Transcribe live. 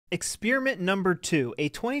Experiment number 2. A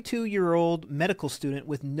 22-year-old medical student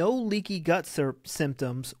with no leaky gut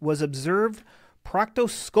symptoms was observed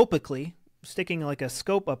proctoscopically, sticking like a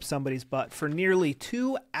scope up somebody's butt, for nearly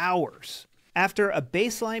 2 hours. After a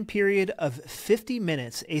baseline period of 50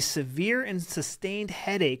 minutes, a severe and sustained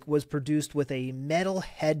headache was produced with a metal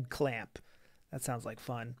head clamp. That sounds like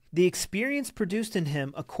fun. The experience produced in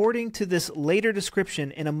him, according to this later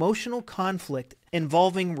description, an emotional conflict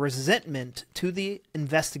involving resentment to the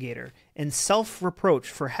investigator and self-reproach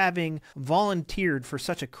for having volunteered for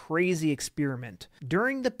such a crazy experiment.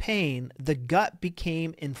 During the pain, the gut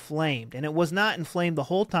became inflamed, and it was not inflamed the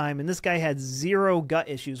whole time, and this guy had zero gut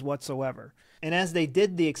issues whatsoever. And as they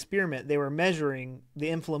did the experiment, they were measuring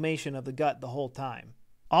the inflammation of the gut the whole time.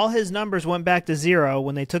 All his numbers went back to 0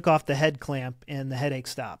 when they took off the head clamp and the headache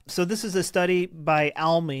stopped. So this is a study by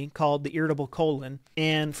Almy called the Irritable colon.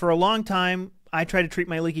 And for a long time, I tried to treat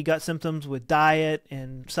my leaky gut symptoms with diet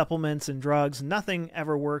and supplements and drugs. Nothing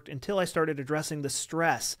ever worked until I started addressing the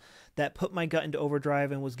stress that put my gut into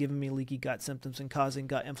overdrive and was giving me leaky gut symptoms and causing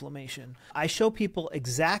gut inflammation. I show people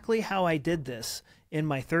exactly how I did this in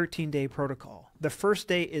my 13-day protocol. The first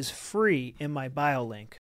day is free in my bio link.